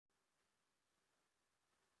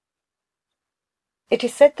It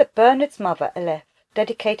is said that Bernard's mother, Aleph,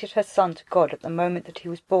 dedicated her son to God at the moment that he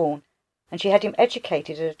was born, and she had him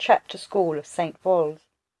educated at a chapter school of St. Paul's.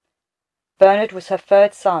 Bernard was her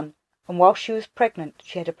third son, and while she was pregnant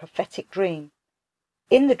she had a prophetic dream.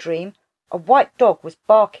 In the dream, a white dog was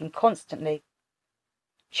barking constantly.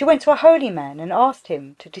 She went to a holy man and asked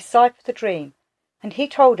him to decipher the dream, and he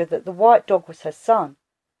told her that the white dog was her son,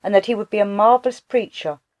 and that he would be a marvellous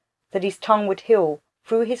preacher, that his tongue would heal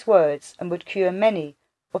through his words and would cure many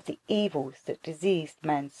of the evils that diseased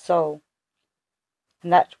man's soul.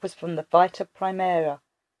 And that was from the Vita Primera,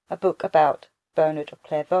 a book about Bernard of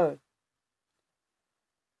Clairvaux.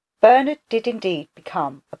 Bernard did indeed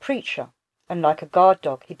become a preacher, and like a guard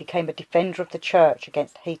dog he became a defender of the church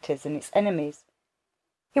against haters and its enemies.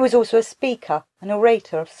 He was also a speaker and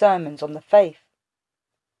orator of sermons on the faith.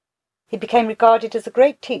 He became regarded as a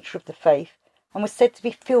great teacher of the faith and was said to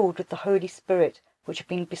be filled with the Holy Spirit, which had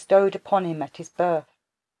been bestowed upon him at his birth.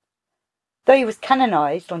 Though he was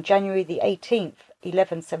canonized on January the 18th,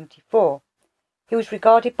 1174, he was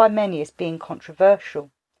regarded by many as being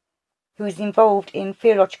controversial. He was involved in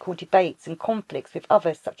theological debates and conflicts with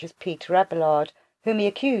others such as Peter Abelard, whom he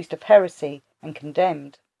accused of heresy and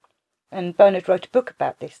condemned. And Bernard wrote a book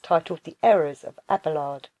about this titled The Errors of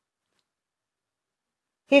Abelard.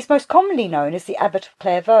 He is most commonly known as the Abbot of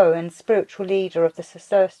Clairvaux and spiritual leader of the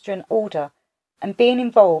Cistercian order, and being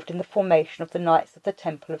involved in the formation of the Knights of the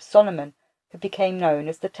Temple of Solomon, who became known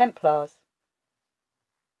as the Templars.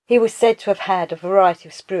 He was said to have had a variety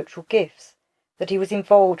of spiritual gifts, that he was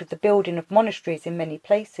involved with the building of monasteries in many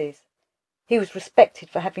places. He was respected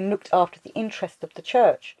for having looked after the interests of the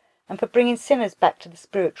church, and for bringing sinners back to the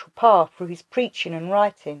spiritual path through his preaching and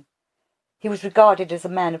writing. He was regarded as a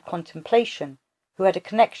man of contemplation, who had a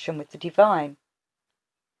connection with the divine.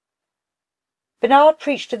 Bernard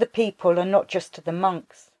preached to the people and not just to the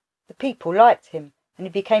monks. The people liked him, and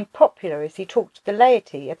he became popular as he talked to the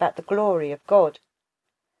laity about the glory of God.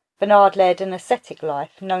 Bernard led an ascetic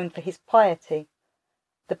life, known for his piety.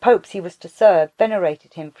 The popes he was to serve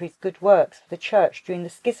venerated him for his good works for the church during the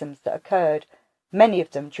schisms that occurred, many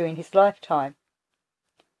of them during his lifetime.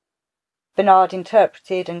 Bernard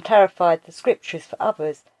interpreted and clarified the scriptures for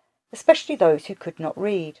others, especially those who could not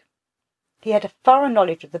read. He had a thorough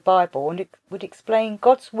knowledge of the Bible and would explain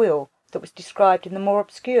God's will that was described in the more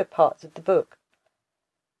obscure parts of the book.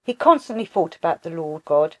 He constantly thought about the Lord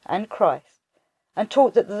God and Christ, and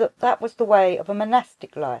taught that was the way of a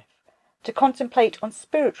monastic life, to contemplate on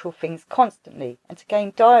spiritual things constantly and to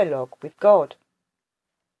gain dialogue with God.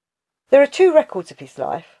 There are 2 records of his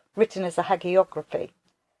life, written as a hagiography.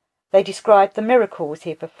 They describe the miracles he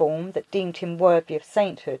had performed that deemed him worthy of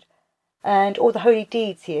sainthood, and all the holy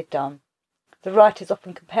deeds he had done, the writers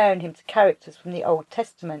often comparing him to characters from the Old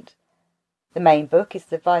Testament. The main book is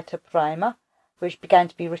the Vita Prima, which began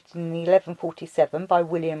to be written in 1147 by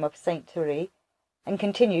William of St. Thierry, and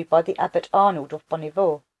continued by the Abbot Arnold of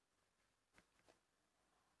Bonneval.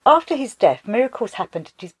 After his death, miracles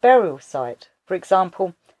happened at his burial site. For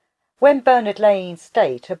example, when Bernard lay in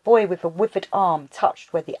state, a boy with a withered arm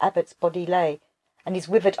touched where the abbot's body lay, and his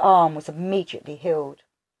withered arm was immediately healed.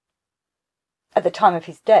 At the time of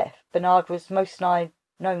his death, Bernard was most known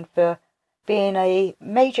for being a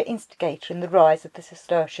major instigator in the rise of the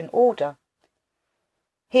Cistercian order.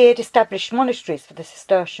 He had established monasteries for the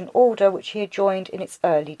Cistercian order, which he had joined in its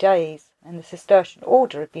early days, and the Cistercian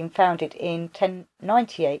order had been founded in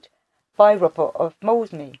 1098 by Robert of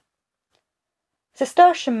Molesme.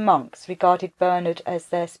 Cistercian monks regarded Bernard as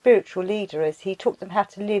their spiritual leader, as he taught them how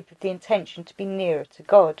to live with the intention to be nearer to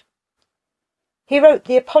God. He wrote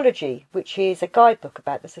the Apology, which is a guidebook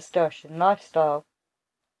about the Cistercian lifestyle.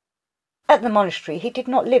 At the monastery he did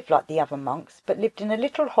not live like the other monks, but lived in a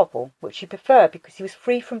little hovel, which he preferred because he was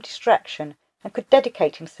free from distraction and could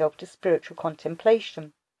dedicate himself to spiritual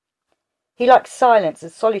contemplation. He liked silence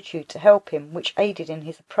and solitude to help him, which aided in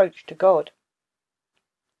his approach to God.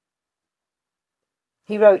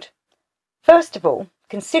 He wrote, "First of all,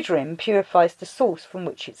 considering purifies the source from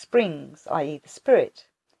which it springs, i.e. the spirit.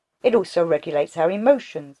 It also regulates our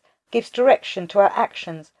emotions, gives direction to our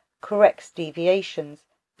actions, corrects deviations,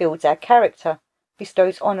 builds our character,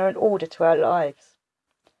 bestows honour and order to our lives.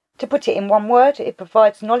 To put it in one word, it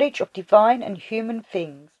provides knowledge of divine and human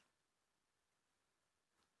things."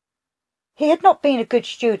 He had not been a good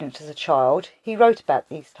student as a child. He wrote about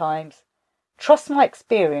these times, "Trust my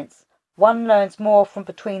experience, one learns more from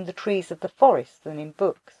between the trees of the forest than in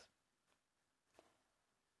books."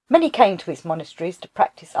 Many came to his monasteries to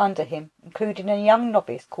practice under him, including a young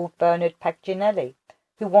novice called Bernard Paginelli,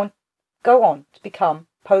 who would go on to become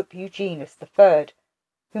Pope Eugenius III,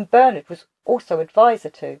 whom Bernard was also advisor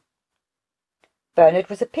to. Bernard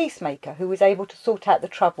was a peacemaker who was able to sort out the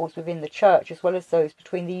troubles within the church as well as those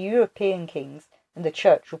between the European kings and the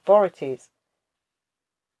church authorities.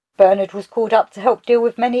 Bernard was called up to help deal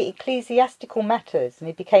with many ecclesiastical matters, and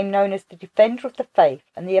he became known as the defender of the faith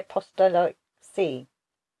and the apostolic see.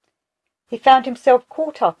 He found himself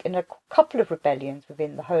caught up in a couple of rebellions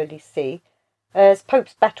within the Holy See, as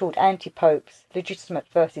popes battled anti-popes, legitimate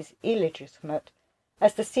versus illegitimate,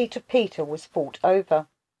 as the seat of Peter was fought over.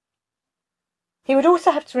 He would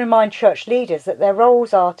also have to remind church leaders that their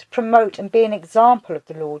roles are to promote and be an example of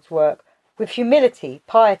the Lord's work with humility,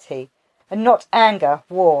 piety, and not anger,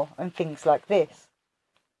 war, and things like this.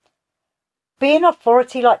 Be an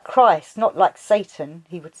authority like Christ, not like Satan,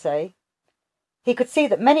 he would say. He could see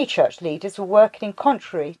that many church leaders were working in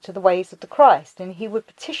contrary to the ways of the Christ, and he would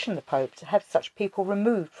petition the Pope to have such people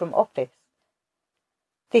removed from office.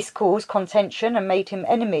 This caused contention and made him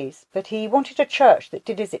enemies, but he wanted a church that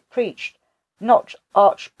did as it preached, not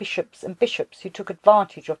archbishops and bishops who took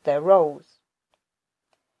advantage of their roles.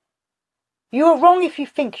 You are wrong if you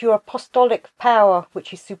think your apostolic power,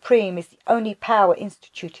 which is supreme, is the only power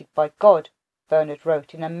instituted by God, Bernard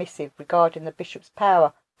wrote in a missive regarding the bishop's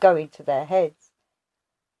power going to their heads.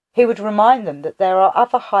 He would remind them that there are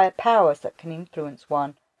other higher powers that can influence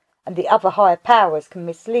one, and the other higher powers can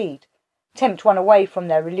mislead, tempt one away from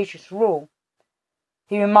their religious rule.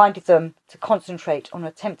 He reminded them to concentrate on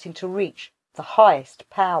attempting to reach the highest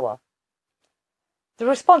power. The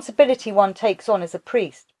responsibility one takes on as a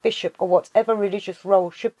priest, bishop, or whatever religious role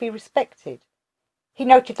should be respected. He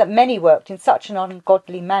noted that many worked in such an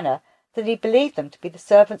ungodly manner that he believed them to be the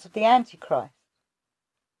servants of the Antichrist.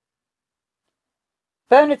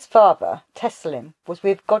 Bernard's father, Tesselim, was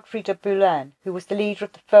with Godfrey de Bouillon, who was the leader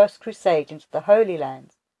of the First Crusade into the Holy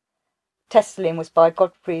Lands. Tesselim was by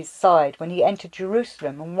Godfrey's side when he entered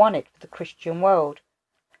Jerusalem and won it for the Christian world.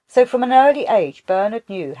 So from an early age Bernard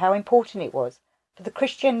knew how important it was for the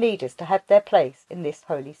Christian leaders to have their place in this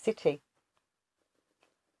holy city.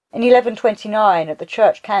 In 1129, at the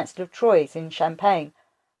Church Council of Troyes in Champagne,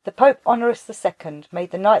 the Pope Honorius II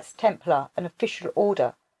made the Knights Templar an official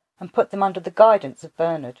order and put them under the guidance of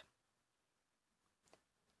Bernard.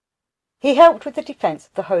 He helped with the defence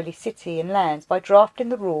of the Holy City and lands by drafting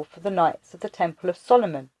the rule for the Knights of the Temple of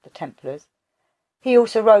Solomon, the Templars. He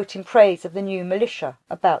also wrote in praise of the new militia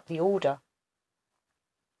about the order.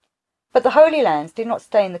 But the Holy Lands did not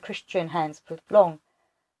stay in the Christian hands for long,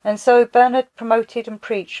 and so Bernard promoted and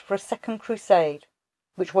preached for a second crusade,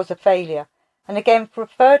 which was a failure, and again for a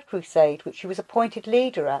third crusade, which he was appointed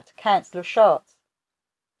leader at, Council of Chartres.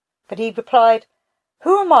 But he replied,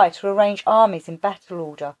 "Who am I to arrange armies in battle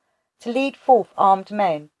order, to lead forth armed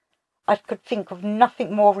men? I could think of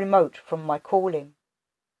nothing more remote from my calling."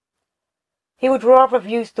 He would rather have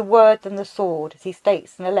used the word than the sword, as he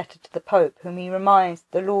states in a letter to the Pope, whom he reminds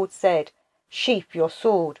the Lord said, "Sheath your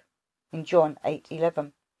sword," in John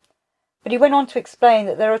 8:11. But he went on to explain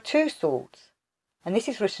that there are two swords, and this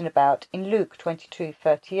is written about in Luke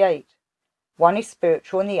 22:38. One is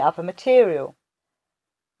spiritual and the other material.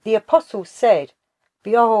 The apostles said,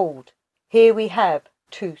 "Behold, here we have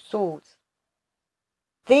two swords."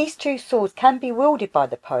 These two swords can be wielded by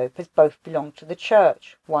the Pope as both belong to the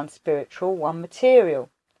Church, one spiritual, one material.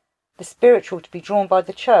 The spiritual to be drawn by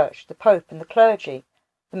the Church, the Pope and the clergy,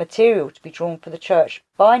 the material to be drawn for the Church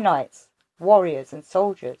by knights, warriors and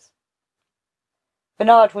soldiers.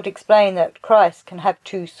 Bernard would explain that Christ can have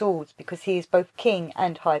two swords because he is both king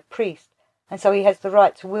and high priest, and so he has the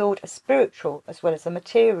right to wield a spiritual as well as a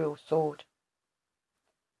material sword.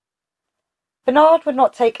 Bernard would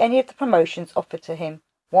not take any of the promotions offered to him,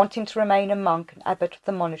 wanting to remain a monk and abbot of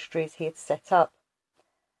the monasteries he had set up.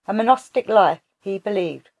 A monastic life, he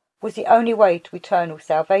believed, was the only way to eternal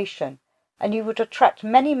salvation, and he would attract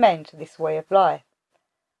many men to this way of life,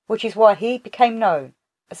 which is why he became known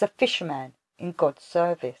as a fisherman in God's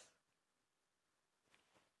service.